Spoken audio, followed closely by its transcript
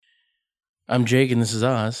I'm Jake, and this is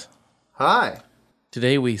Oz. Hi.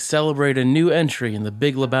 Today we celebrate a new entry in the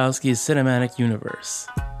Big Lebowski's cinematic universe.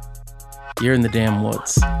 You're in the damn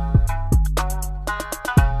woods.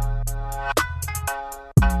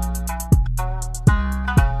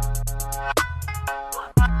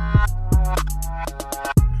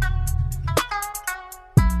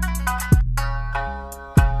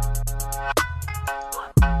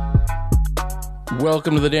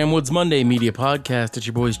 Welcome to the Damn Woods Monday Media Podcast. It's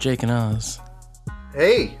your boys Jake and Oz.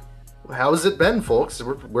 Hey, how's it been, folks?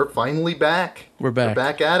 We're finally back. We're back. We're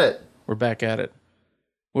back at it. We're back at it.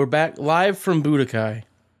 We're back live from Budokai.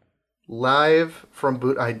 Live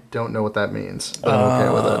from I don't know what that means, but I'm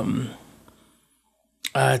okay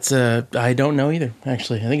with it. I don't know either,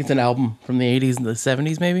 actually. I think it's an album from the 80s and the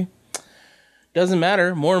 70s, maybe. Doesn't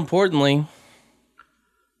matter. More importantly,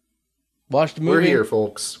 watched a movie. We're here,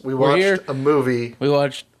 folks. We watched a movie. We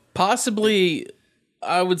watched possibly,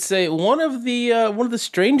 I would say, one of the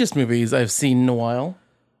strangest movies I've seen in a while.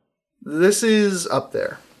 This is up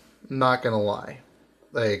there. Not gonna lie.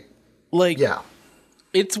 Like yeah.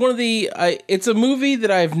 It's one of it's a movie that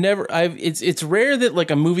it's rare that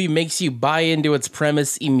like a movie makes you buy into its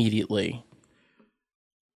premise immediately.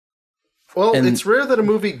 Well, it's rare that a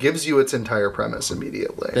movie gives you its entire premise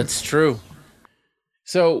immediately. That's true.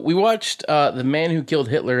 So we watched The Man Who Killed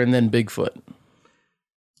Hitler and then Bigfoot.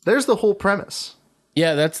 There's the whole premise.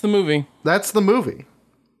 Yeah, that's the movie. That's the movie.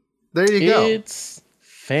 There you go. It's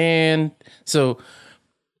So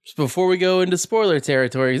before we go into spoiler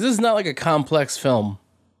territory, this is not like a complex film.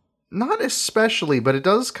 Not especially, but it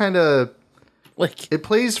does kind of it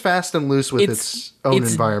plays fast and loose with its own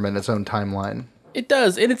environment, its own timeline. It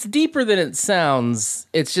does, and it's deeper than it sounds.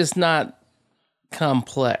 It's just not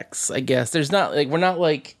complex, I guess. There's not we're not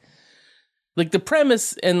like the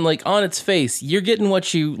premise and on its face, you're getting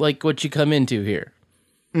what you come into here.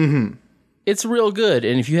 Mm-hmm. It's real good,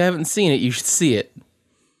 and if you haven't seen it, you should see it.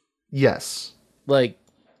 Yes.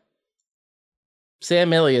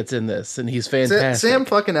 Sam Elliott's in this, and he's fantastic. Sam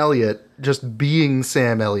fucking Elliott just being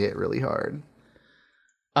Sam Elliott really hard.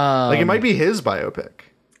 It might be his biopic.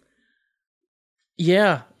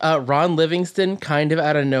 Yeah. Ron Livingston, kind of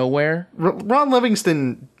out of nowhere. Ron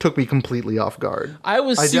Livingston took me completely off guard. I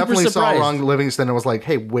definitely surprised. Saw Ron Livingston and was like,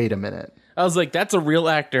 hey, wait a minute. I was like, that's a real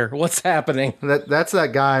actor. What's happening? That's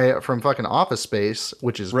that guy from fucking Office Space,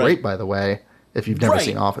 which is great, by the way, if you've never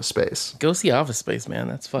seen Office Space. Go see Office Space, man.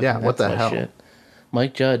 That's fucking what the hell? Shit.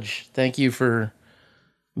 Mike Judge, thank you for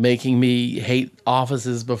making me hate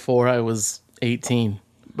offices before I was 18.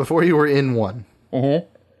 Before you were in one. Mm-hmm.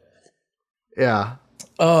 Yeah.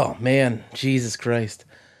 Oh man, Jesus Christ.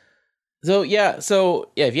 So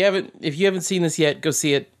if you haven't seen this yet, go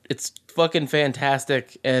see it. It's fucking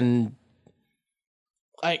fantastic, and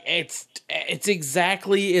it's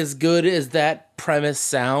exactly as good as that premise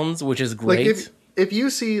sounds, which is great. If you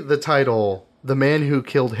see the title, The Man Who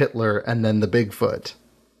Killed Hitler and then the Bigfoot,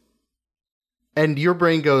 and your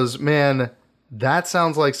brain goes, man, that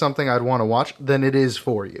sounds like something I'd want to watch, then it is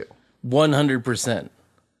for you. 100%.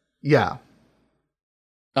 Yeah.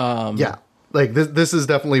 This is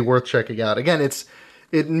definitely worth checking out. Again,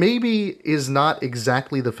 it maybe is not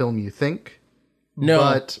exactly the film you think,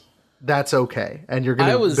 but that's okay, and you're going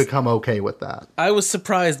to become okay with that. I was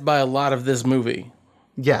surprised by a lot of this movie.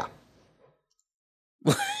 Yeah.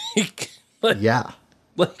 Yeah.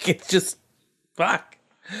 It's just fuck.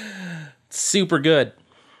 It's super good.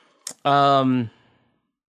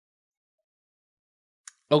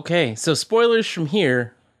 Okay, so spoilers from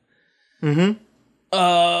here. Mm-hmm.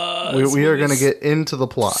 We are going to get into the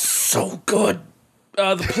plot. So good.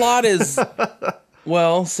 The plot is,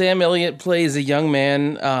 Sam Elliott plays a young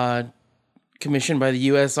man commissioned by the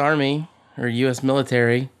U.S. Army or U.S.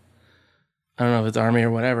 military. I don't know if it's Army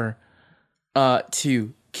or whatever.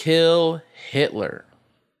 To kill Hitler.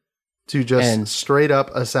 To just straight up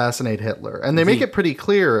assassinate Hitler. And they make it pretty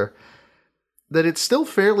clear that it's still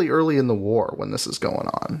fairly early in the war when this is going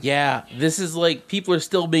on. Yeah, this is people are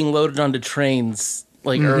still being loaded onto trains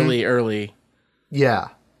early. Yeah.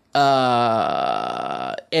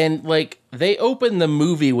 And they open the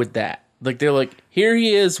movie with that. They're like, here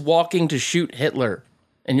he is walking to shoot Hitler.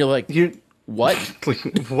 And you're like, what?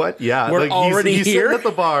 What? Yeah. We're already he's here? Sitting at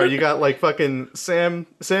the bar. You got fucking Sam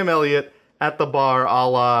Elliott at the bar a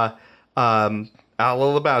la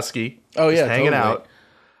Lebowski. Oh yeah, just hanging out.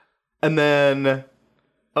 And then,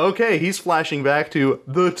 okay, he's flashing back to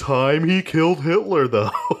the time he killed Hitler,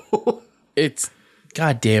 though. It's,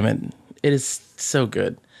 god damn it. It is so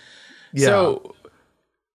good. Yeah. So,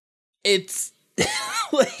 it's,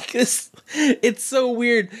 this, It's so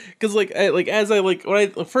weird because when I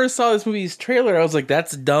first saw this movie's trailer, I was like,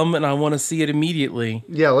 "That's dumb," and I want to see it immediately.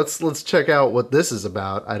 Yeah, let's check out what this is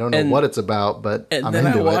about. I don't know what it's about, but I'm then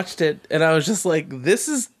into I watched it, and I was just like, "This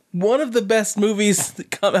is one of the best movies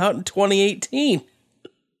that come out in 2018."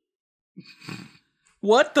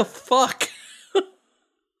 What the fuck?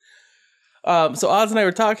 So Oz and I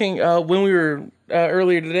were talking when we were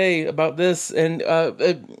earlier today about this, and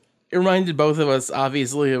it reminded both of us,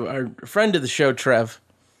 obviously, of our friend of the show, Trev.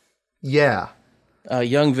 Yeah.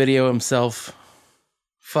 Young Video himself.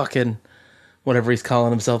 Fucking whatever he's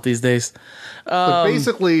calling himself these days. But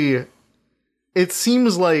basically, it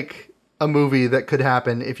seems like a movie that could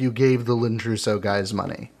happen if you gave the Lynn Trusso guys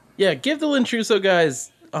money. Yeah, give the Lynn Trusso guys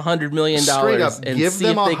 $100 million. Straight up, and give see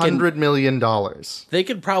them if $100 million. They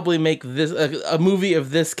could probably make this a movie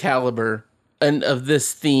of this caliber and of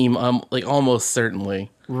this theme, almost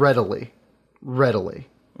certainly. Readily.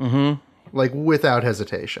 Mm-hmm. Like, without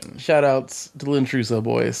hesitation. Shout outs to Lynn Trusso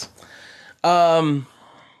boys.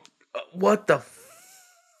 What the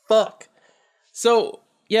fuck? So,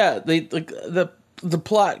 yeah, the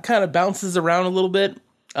plot kind of bounces around a little bit.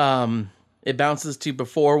 It bounces to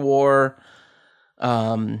before war,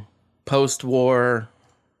 post-war,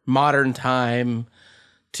 modern time,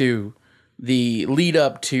 to the lead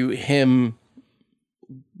up to him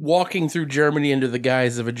walking through Germany under the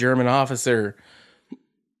guise of a German officer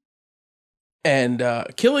and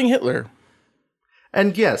killing Hitler.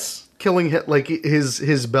 And yes, killing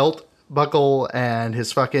his belt buckle and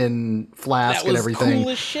his fucking flask and everything. That was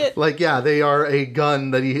cool as shit. Like, yeah, they are a gun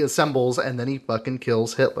that he assembles and then he fucking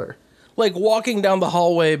kills Hitler. Like, walking down the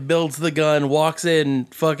hallway, builds the gun, walks in,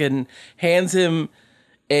 fucking hands him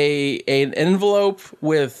an envelope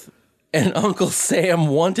with an Uncle Sam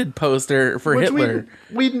wanted poster for Hitler.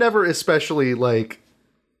 We'd never especially,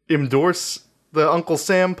 endorse the Uncle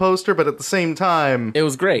Sam poster, but at the same time... It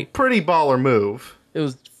was great. Pretty baller move. It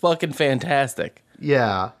was fucking fantastic.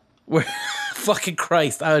 Yeah. Fucking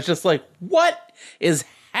Christ. I was just like, what is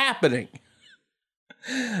happening?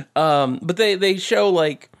 But they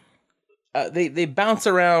show, they bounce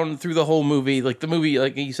around through the whole movie. Like, the movie,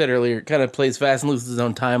 like you said earlier, kind of plays fast and loose with its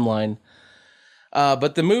own timeline.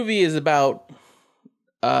 But the movie is about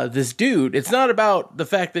this dude. It's not about the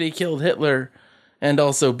fact that he killed Hitler and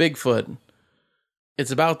also Bigfoot.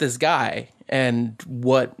 It's about this guy and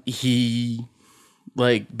what he,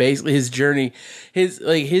 basically his journey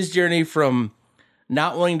from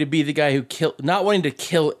not wanting to be the guy not wanting to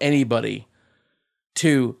kill anybody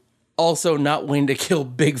to also not wanting to kill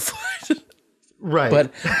Bigfoot. Right.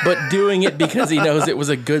 But doing it because he knows it was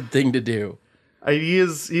a good thing to do. He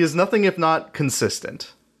is nothing if not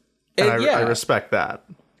consistent. And I respect that.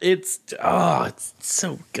 It's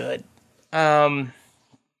so good.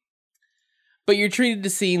 But you're treated to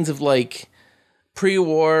scenes of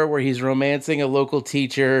pre-war where he's romancing a local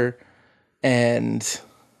teacher and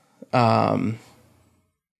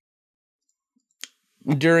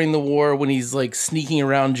during the war when he's sneaking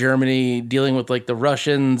around Germany dealing with the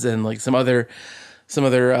Russians and some other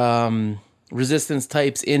resistance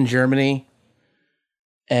types in Germany.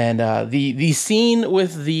 And the scene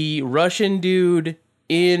with the Russian dude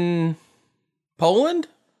in Poland?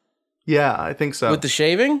 Yeah, I think so. With the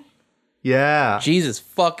shaving? Yeah. Jesus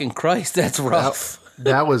fucking Christ, that's rough.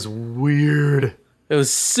 That was weird. It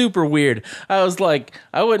was super weird. I was like,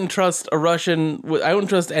 I wouldn't trust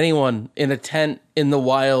anyone in a tent in the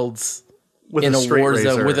wilds in a war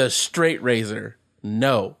zone with a straight razor.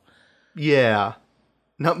 No. Yeah.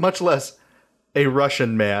 Not much less a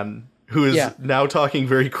Russian man who is now talking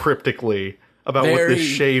very cryptically about what this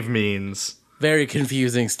shave means. Very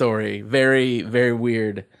confusing story. Very, very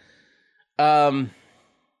weird.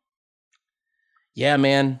 Yeah,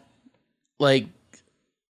 man.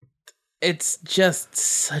 It's just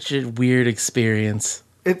such a weird experience.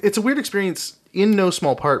 It's a weird experience in no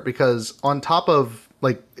small part because on top of,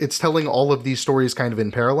 it's telling all of these stories kind of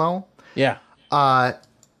in parallel. Yeah.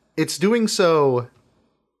 It's doing so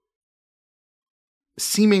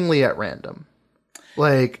seemingly at random.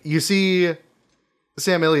 You see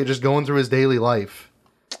Sam Elliott just going through his daily life.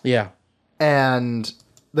 Yeah. And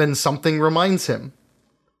then something reminds him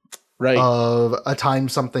of a time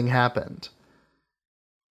something happened.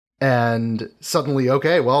 And suddenly,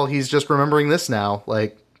 okay, well, he's just remembering this now.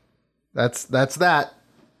 That's that.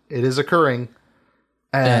 It is occurring.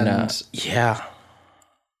 And yeah.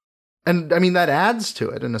 And I mean, that adds to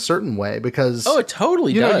it in a certain way because... Oh, it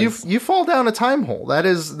totally does. You fall down a time hole. That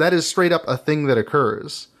is straight up a thing that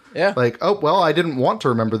occurs. Yeah. Oh, well, I didn't want to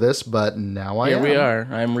remember this, but now I am. Here we are.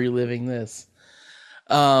 I'm reliving this.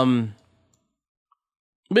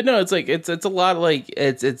 But no, it's like it's a lot of like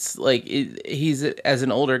it's like he's as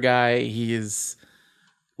an older guy, he is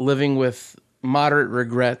living with moderate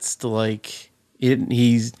regrets to like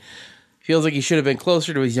he's feels like he should have been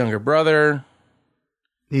closer to his younger brother.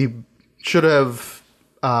 He should have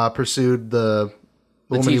pursued the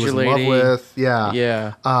woman he was in love with. Yeah.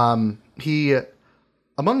 Yeah. He,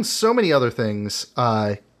 among so many other things,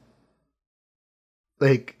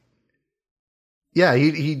 like, yeah,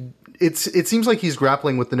 it seems like he's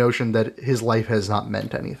grappling with the notion that his life has not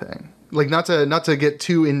meant anything. Like, not to get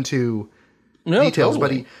too into details,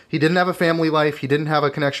 totally. But he didn't have a family life. He didn't have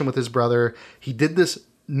a connection with his brother. He did this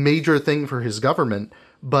major thing for his government,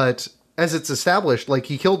 but as it's established, like,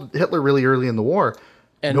 he killed Hitler really early in the war,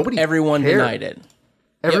 and everyone denied it.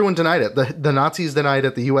 Everyone denied it. The Nazis denied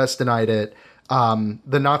it. The U.S. denied it.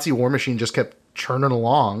 The Nazi war machine just kept churning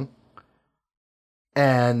along,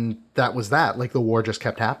 and that was that. Like, the war just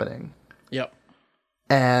kept happening. Yep.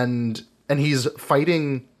 And he's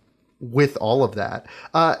fighting with all of that.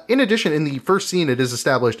 In addition, in the first scene, it is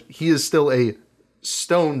established he is still a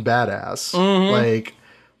stone badass. Mm-hmm.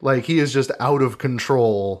 Like he is just out of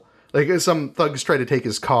control. Like, some thugs try to take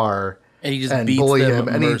his car. And he just beats them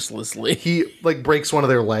mercilessly. He like breaks one of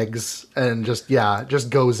their legs and just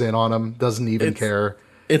goes in on him. Doesn't even care.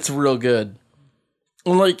 It's real good.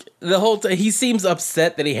 Like, the whole time, he seems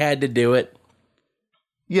upset that he had to do it.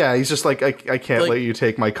 Yeah, he's just like, I can't let you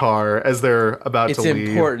take my car as they're about to leave. It's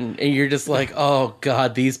important. And you're just like, oh,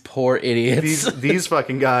 God, these poor idiots. These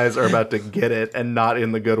fucking guys are about to get it, and not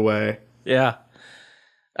in the good way. Yeah.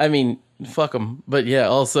 I mean, fuck them. But yeah,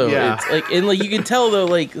 also, it's like, and like, you can tell though,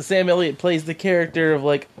 like, Sam Elliott plays the character of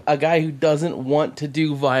like a guy who doesn't want to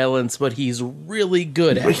do violence, but he's really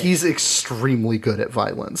good at it. He's extremely good at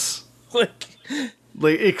violence. Like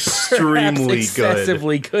extremely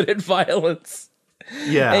excessively good at violence.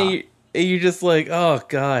 Yeah. And you're just like, oh,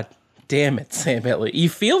 God damn it, Sam Elliott. You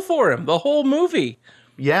feel for him the whole movie.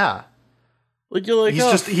 Yeah. Like, you're like,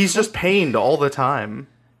 he's just pained all the time.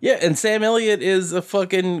 Yeah, and Sam Elliott is a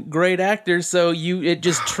fucking great actor, so it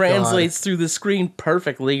just translates through the screen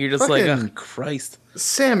perfectly. You're just like, oh, Christ.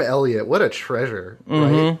 Sam Elliott, what a treasure,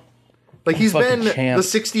 right? Like, he's been the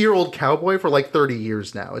 60-year-old cowboy for like 30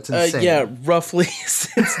 years now. It's insane. Yeah, roughly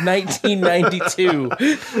since 1992.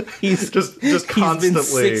 He's constantly.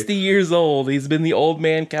 He's been 60 years old. He's been the old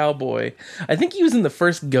man cowboy. I think he was in the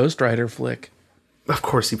first Ghost Rider flick. Of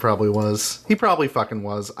course he probably was. He probably fucking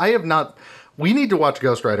was. I have not... We need to watch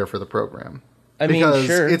Ghost Rider for the program. Because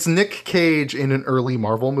sure. It's Nick Cage in an early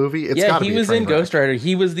Marvel movie. He was in Ghost Rider.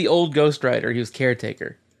 He was the old Ghost Rider. He was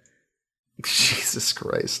caretaker. Jesus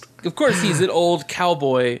Christ. Of course, he's an old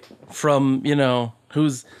cowboy from,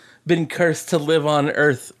 who's been cursed to live on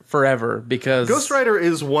Earth forever because... Ghost Rider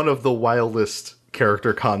is one of the wildest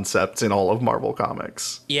character concepts in all of Marvel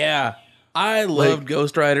Comics. Yeah. I loved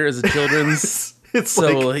Ghost Rider as a children's. It's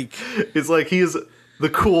like he's the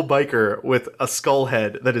cool biker with a skull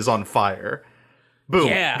head that is on fire. Boom.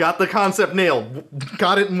 Yeah. Got the concept nailed.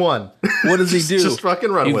 Got it in one. What does he do? Just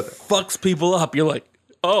fucking run with it. Fucks people up. You're like,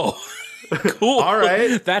 oh, cool. All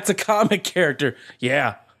right. That's a comic character.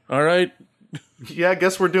 Yeah. All right. Yeah, I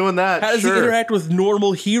guess we're doing that. How does he interact with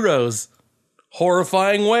normal heroes?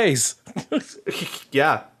 Horrifying ways.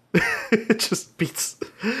 Yeah. It just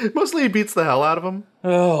mostly he beats the hell out of him.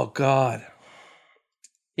 Oh, God.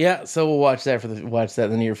 Yeah, so we'll watch that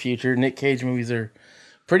in the near future. Nick Cage movies are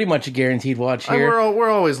pretty much a guaranteed watch here. We're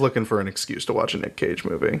always looking for an excuse to watch a Nick Cage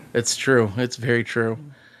movie. It's true. It's very true.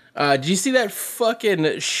 Did you see that fucking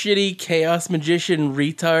shitty chaos magician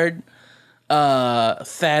retard,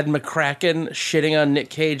 Thad McCracken, shitting on Nick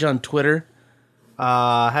Cage on Twitter?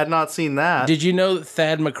 Had not seen that. Did you know that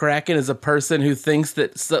Thad McCracken is a person who thinks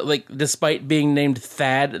that, despite being named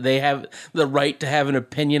Thad, they have the right to have an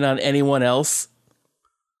opinion on anyone else?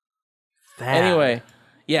 Anyway,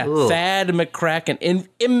 yeah, ugh. Thad McCracken. And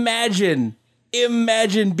imagine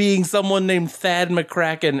being someone named Thad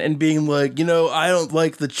McCracken and being like, I don't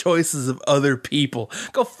like the choices of other people.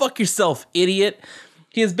 Go fuck yourself, idiot.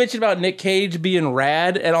 He was bitching about Nick Cage being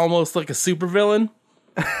rad and almost like a supervillain.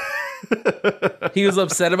 He was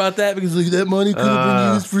upset about that because that money could have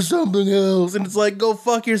been used for something else. And it's like, go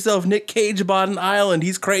fuck yourself. Nick Cage bought an island.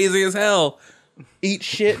 He's crazy as hell. Eat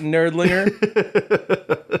shit, nerdlinger.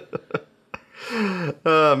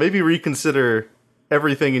 Maybe reconsider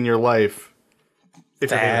everything in your life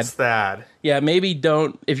if it's Thad. Yeah, maybe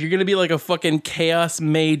don't. If you're going to be like a fucking chaos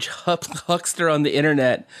mage huckster on the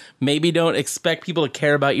internet, maybe don't expect people to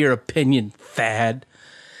care about your opinion, Thad.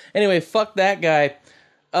 Anyway, fuck that guy.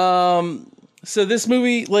 So this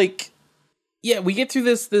movie, we get through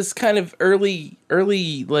this kind of early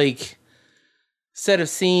set of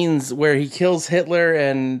scenes where he kills Hitler,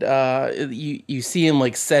 and you see him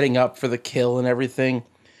like setting up for the kill and everything,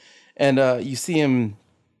 and you see him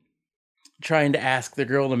trying to ask the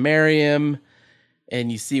girl to marry him,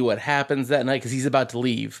 and you see what happens that night because he's about to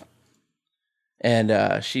leave,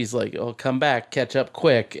 and she's like, "Oh, come back, catch up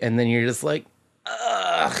quick," and then you're just like,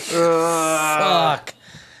 "Ugh, fuck,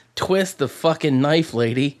 twist the fucking knife,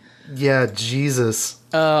 lady." Yeah, Jesus.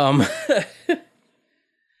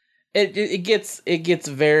 It gets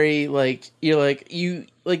very like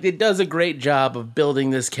it does a great job of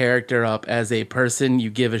building this character up as a person you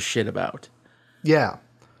give a shit about. Yeah.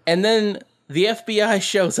 And then the FBI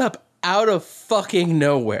shows up out of fucking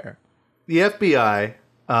nowhere. The FBI,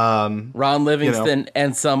 Ron Livingston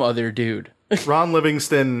and some other dude. Ron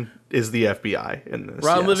Livingston is the FBI in this.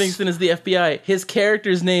 Ron yes. Livingston is the FBI. His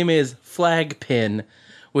character's name is Flagpin,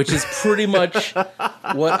 which is pretty much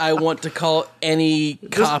what I want to call any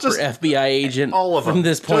cop or FBI agent all of them. From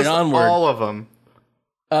this point onward. All of them.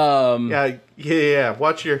 Yeah.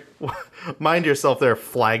 Mind yourself there,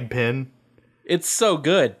 Flagpin. It's so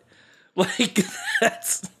good. Like,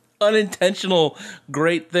 that's unintentional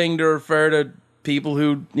great thing to refer to people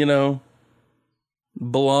who,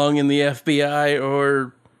 belong in the FBI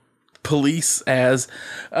or police as.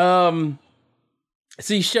 So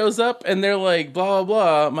he shows up and they're like, blah,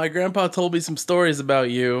 blah, blah. My grandpa told me some stories about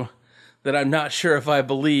you that I'm not sure if I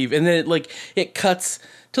believe. And then it cuts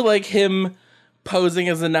to like him posing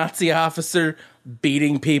as a Nazi officer,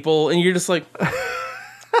 beating people. And you're just like,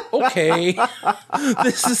 okay,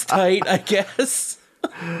 this is tight, I guess.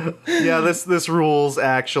 Yeah, this rules,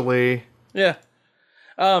 actually. Yeah.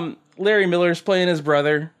 Larry Miller's playing his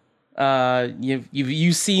brother.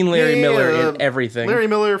 You've seen Larry Miller in everything. Larry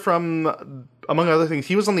Miller from, among other things,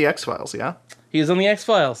 he was on the X-Files, yeah? He was on the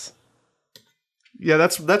X-Files. Yeah,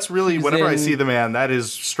 that's really, whenever I see the man, that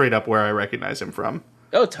is straight up where I recognize him from.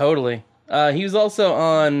 Oh, totally. He was also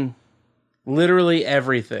on literally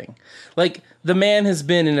everything. Like, the man has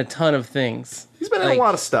been in a ton of things. He's been in a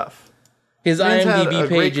lot of stuff. His IMDb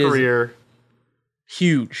page is career.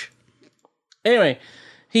 Huge. Anyway,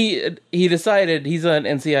 he decided he's on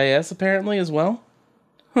NCIS apparently as well.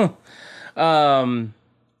 Huh.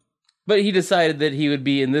 But he decided that he would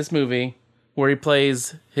be in this movie where he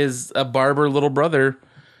plays a barber little brother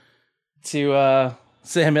to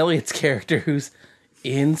Sam Elliott's character, who's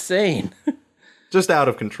insane. Just out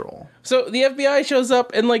of control. So the FBI shows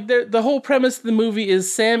up, and like the whole premise of the movie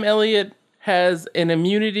is Sam Elliott has an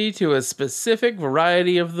immunity to a specific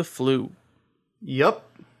variety of the flu. Yep.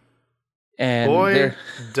 And boy,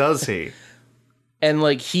 does he. And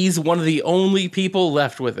like he's one of the only people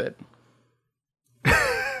left with it.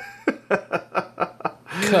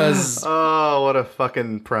 Oh, what a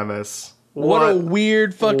fucking premise. What a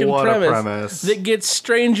weird fucking premise. What a premise. That gets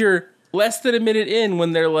stranger less than a minute in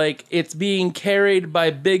when they're like, it's being carried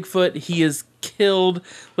by Bigfoot. He has killed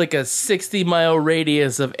like a 60-mile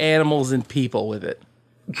radius of animals and people with it.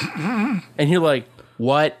 And you're like,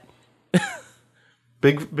 what?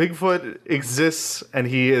 Bigfoot exists and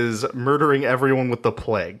he is murdering everyone with the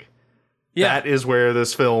plague. Yeah. That is where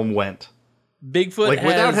this film went. Bigfoot like, has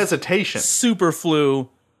without hesitation. Super flu,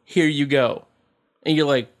 here you go. And you're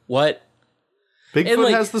like, what?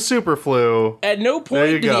 Bigfoot has the super flu. At no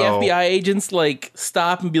point do the FBI agents like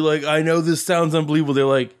stop and be like, I know this sounds unbelievable. They're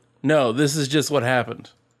like, no, this is just what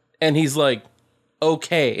happened. And he's like,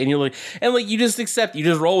 okay. And you're like, and like, you just accept, you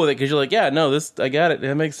just roll with it because you're like, yeah, no, I got it.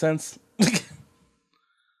 That makes sense.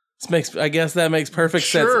 I guess that makes perfect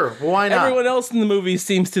sense. Sure, why not? Everyone else in the movie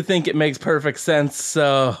seems to think it makes perfect sense,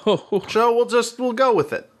 so we'll go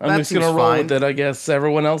with it. I'm just gonna roll with it, I guess.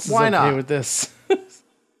 Everyone else is okay with this.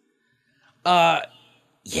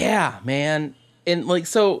 Yeah, man. And like,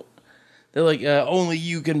 so they're like, only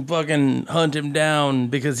you can fucking hunt him down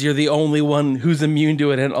because you're the only one who's immune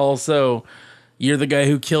to it, and also you're the guy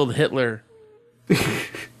who killed Hitler.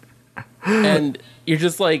 And you're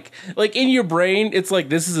just like in your brain, it's like,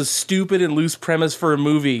 this is a stupid and loose premise for a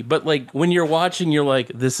movie. But like when you're watching, you're like,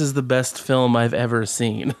 this is the best film I've ever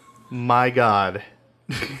seen. My God.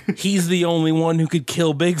 He's the only one who could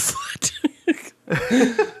kill Bigfoot.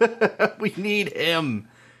 We need him.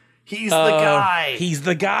 He's the guy. He's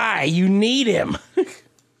the guy. You need him.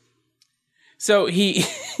 So he...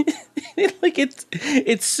 like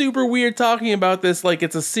it's super weird talking about this like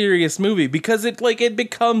it's a serious movie because it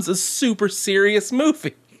becomes a super serious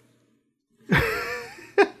movie.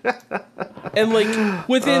 And like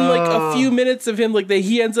within like a few minutes of him, like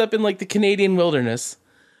he ends up in like the Canadian wilderness,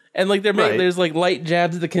 And like Right. there's like light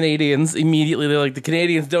jabs at the Canadians. Immediately they're like, the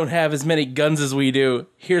Canadians don't have as many guns as we do.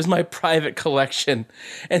 Here's my private collection.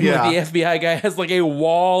 And like the FBI guy has like a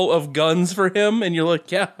wall of guns for him, and you're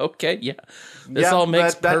like, yeah, okay, yeah. This all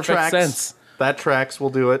makes perfect sense. That tracks, we'll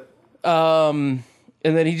do it. And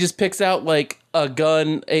then he just picks out like a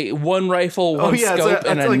gun, one rifle, one scope,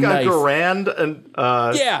 and a like knife. A Garand and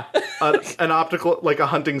an optical, like a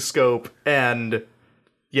hunting scope, and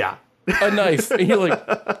a knife. And you're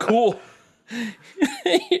like, cool.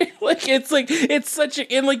 It's such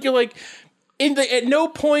a, and like you're like, at no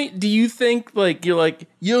point do you think like you're like,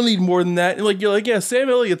 you don't need more than that. And like you're like, yeah, Sam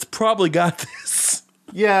Elliott's probably got this.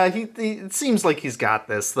 Yeah, he it seems like he's got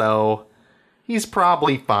this though. He's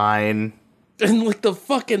probably fine. And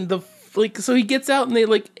like so he gets out and they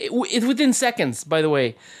like it's within seconds, by the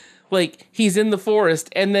way. Like he's in the forest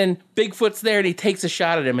and then Bigfoot's there and he takes a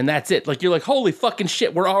shot at him and that's it. Like you're like, holy fucking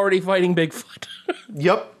shit, we're already fighting Bigfoot.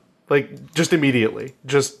 Yep. Like just immediately.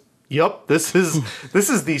 Yep, this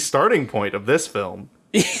is the starting point of this film.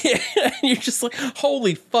 Yeah, and you're just like,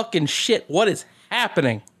 holy fucking shit, what is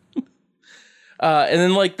happening? And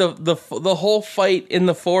then like the whole fight in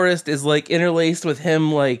the forest is like interlaced with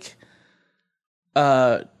him like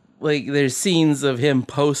there's scenes of him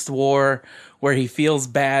post-war where he feels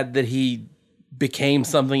bad that he became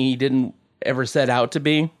something he didn't ever set out to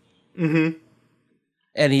be. Mm-hmm.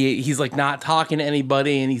 And he's like not talking to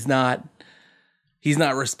anybody, and he's not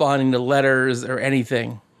responding to letters or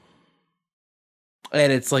anything.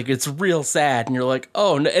 And it's like, it's real sad. And you're like,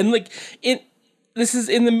 oh, no. And like, this is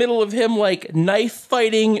in the middle of him like knife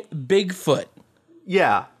fighting Bigfoot.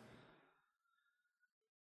 Yeah.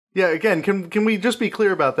 Yeah, again, can we just be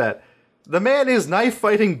clear about that? The man is knife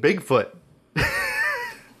fighting Bigfoot.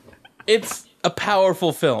 It's a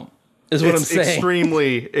powerful film, is what I'm saying.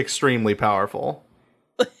 Extremely, extremely powerful.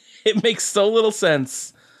 It makes so little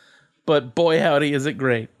sense, but boy howdy is it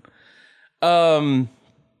great. So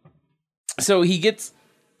he gets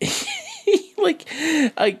like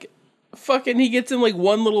fucking he gets in like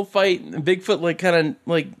one little fight and Bigfoot like kind of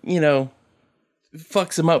like, you know,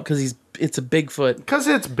 fucks him up because it's a Bigfoot. Because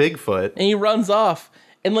it's Bigfoot. And he runs off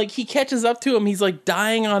and like he catches up to him. He's like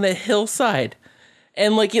dying on a hillside.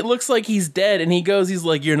 And like it looks like he's dead, and he's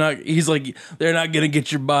like, they're not gonna get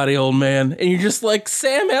your body, old man. And you're just like,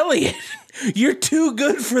 Sam Elliott, you're too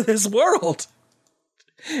good for this world.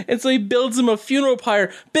 And so he builds him a funeral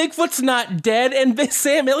pyre. Bigfoot's not dead, and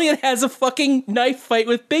Sam Elliott has a fucking knife fight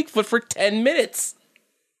with Bigfoot for 10 minutes.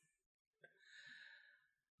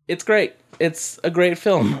 It's great. It's a great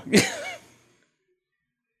film.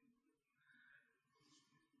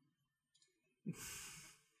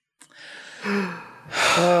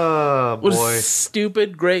 Oh, boy. What a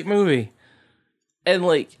stupid, great movie. And,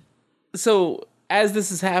 like, so as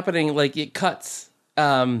this is happening, like, it cuts.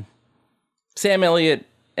 Sam Elliott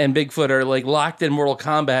and Bigfoot are, like, locked in Mortal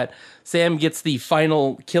Kombat. Sam gets the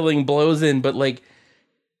final killing blows in, but, like,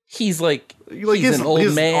 he's an old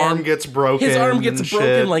man. His arm gets broken. His arm gets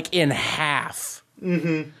broken, like, in half.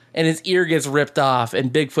 Mm-hmm. And his ear gets ripped off,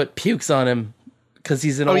 and Bigfoot pukes on him. Because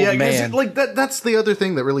he's an old man. Like that's the other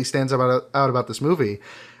thing that really stands out about this movie,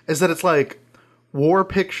 is that it's like war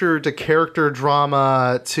picture to character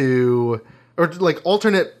drama to, or like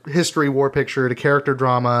alternate history war picture to character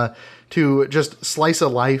drama to just slice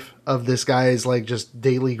of life of this guy's like just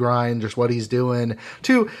daily grind, just what he's doing,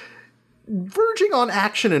 to verging on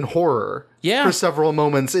action and horror. Yeah. For several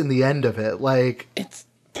moments in the end of it, like it's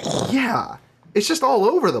just all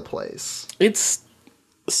over the place. It's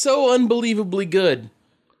so unbelievably good,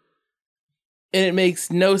 and it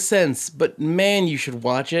makes no sense, but man, you should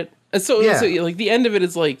watch it. So like the end of it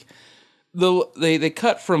is like they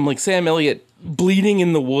cut from like Sam Elliott bleeding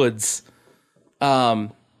in the woods to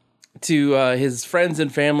his friends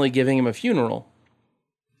and family giving him a funeral.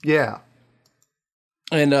 Yeah.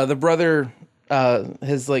 And the brother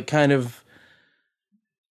has like kind of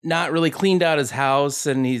not really cleaned out his house,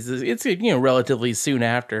 and it's relatively soon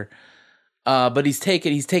after. But he's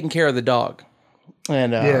taking care of the dog.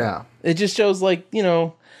 And it just shows like,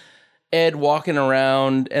 Ed walking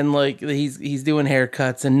around and like he's doing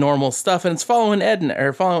haircuts and normal stuff, and it's following Ed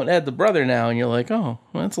the brother now, and you're like, oh,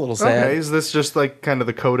 well, that's a little sad. Okay, is this just like kind of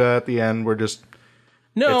the coda at the end where just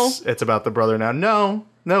it's about the brother now? No,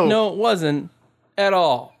 it wasn't at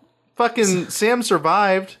all. Fucking Sam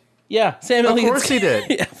survived. Yeah, Sam Elliott. Of course he did.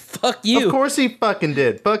 Yeah, fuck you. Of course he fucking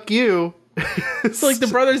did. Fuck you. It's like the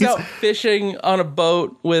brother's out fishing on a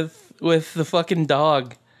boat with the fucking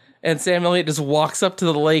dog, and Sam Elliott just walks up to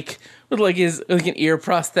the lake with like an ear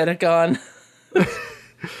prosthetic on and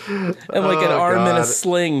like an arm in a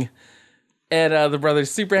sling, And the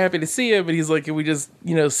brother's super happy to see him, and he's like, can we just,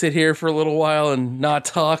 sit here for a little while and not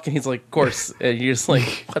talk? And he's like, of course. And you're just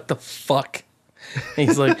like, what the fuck? And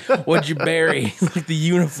he's like, what'd you bury? He's like, the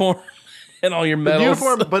uniform and all your medals. The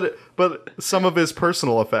uniform, but some of his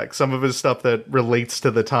personal effects, some of his stuff that relates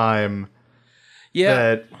to the time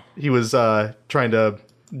that he was trying to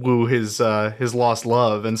woo his lost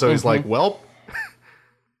love. And so he's like, well...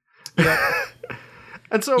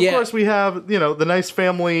 And so, of course, we have, the nice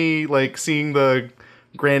family, like, seeing the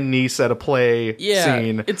grandniece at a play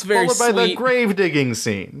scene. It's very followed by sweet. the grave digging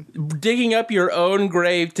scene. Digging up your own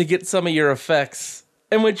grave to get some of your effects.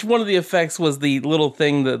 And which one of the effects was the little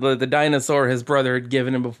thing that the dinosaur his brother had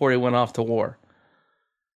given him before he went off to war.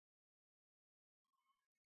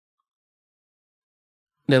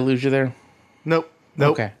 Did I lose you there? Nope.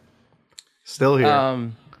 Okay. Still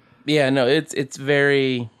here. It's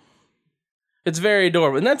very... It's very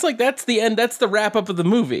adorable. And that's the end. That's the wrap up of the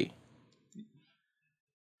movie.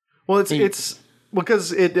 Well, it's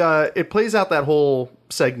because it plays out that whole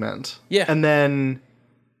segment. Yeah. And then...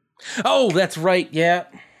 Oh, that's right. Yeah.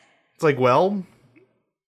 It's like, well...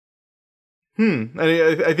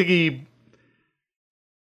 I think he...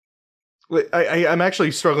 I'm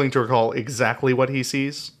actually struggling to recall exactly what he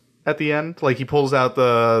sees at the end. Like, he pulls out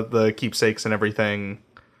the keepsakes and everything...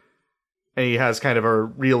 And he has kind of a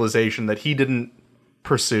realization that he didn't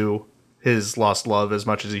pursue his lost love as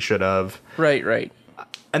much as he should have. Right.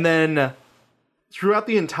 And then throughout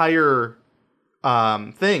the entire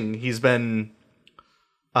thing, he's been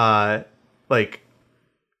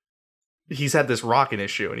he's had this rocking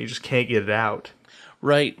issue and he just can't get it out.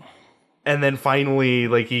 Right. And then finally,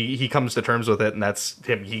 like, he comes to terms with it, and that's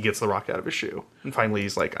him. He gets the rock out of his shoe. And finally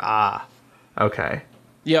he's like, okay.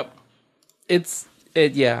 Yep. It's a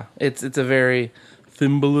very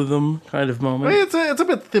Thimblesism kind of moment. I mean, it's a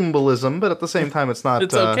bit Thimblesism, but at the same time, it's not...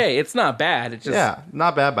 It's okay. It's not bad. It's just...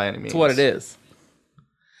 not bad by any means. It's what it is.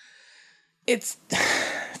 It's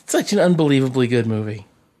such an unbelievably good movie.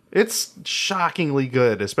 It's shockingly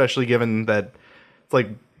good, especially given that, like,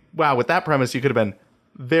 wow, with that premise, you could have been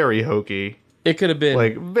very hokey. It could have been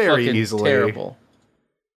like very easily terrible,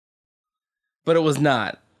 but it was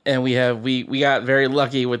not. And we got very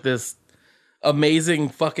lucky with this amazing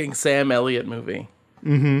fucking Sam Elliott movie.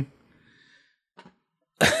 Mm-hmm.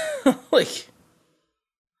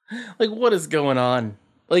 like what is going on?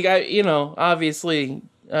 Like, obviously,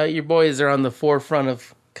 your boys are on the forefront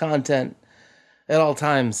of content at all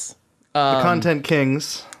times. The content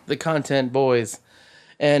kings. The content boys.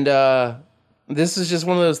 And this is just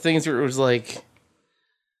one of those things where it was like,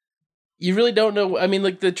 you really don't know. I mean,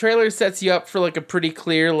 like, the trailer sets you up for, like, a pretty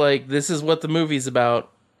clear, like, this is what the movie's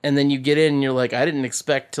about. And then you get in and you're like, I didn't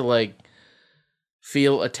expect to, like,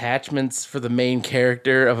 feel attachments for the main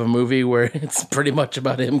character of a movie where it's pretty much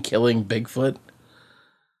about him killing Bigfoot.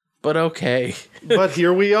 But okay. But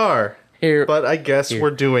here we are. But I guess here.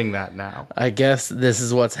 We're doing that now. I guess this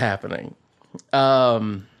is what's happening.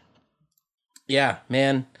 Yeah,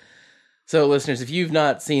 man. So, listeners, if you've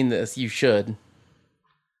not seen this, you should.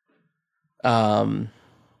 I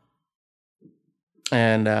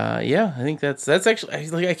think that's actually,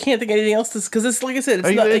 like, I can't think of anything else because it's, like I said,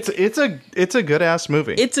 it's a good ass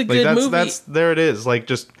movie. It's a good movie. That's there it is. Like,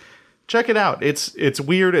 just check it out. It's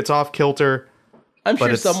weird. It's off kilter. I'm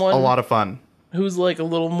sure it's someone a lot of fun who's like a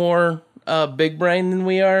little more big brain than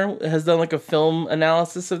we are has done like a film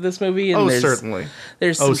analysis of this movie. And certainly.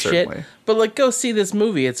 There's some shit, but like, go see this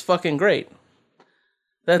movie. It's fucking great.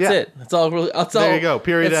 That's it. That's all. Really. There you go.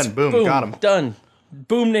 Period. End. Boom. Got him. Done.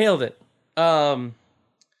 Boom. Nailed it. So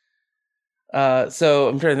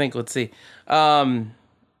I'm trying to think. Let's see.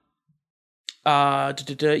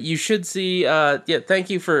 You should see. Thank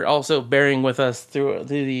you for also bearing with us through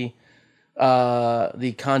the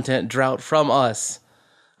content drought from us.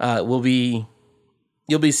 You'll be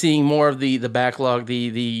seeing more of the backlog,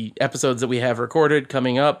 the episodes that we have recorded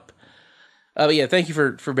coming up. But yeah, thank you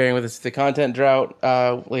for bearing with us. The content drought.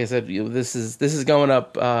 Like I said, this is going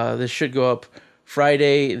up. This should go up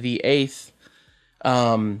Friday the 8th.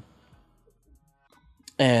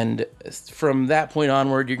 And from that point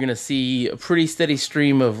onward, you're going to see a pretty steady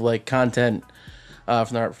stream of like content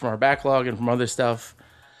from our backlog and from other stuff.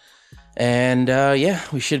 And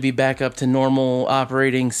we should be back up to normal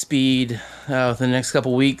operating speed within the next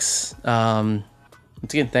couple weeks. Once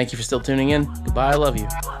again, thank you for still tuning in. Goodbye. I love you.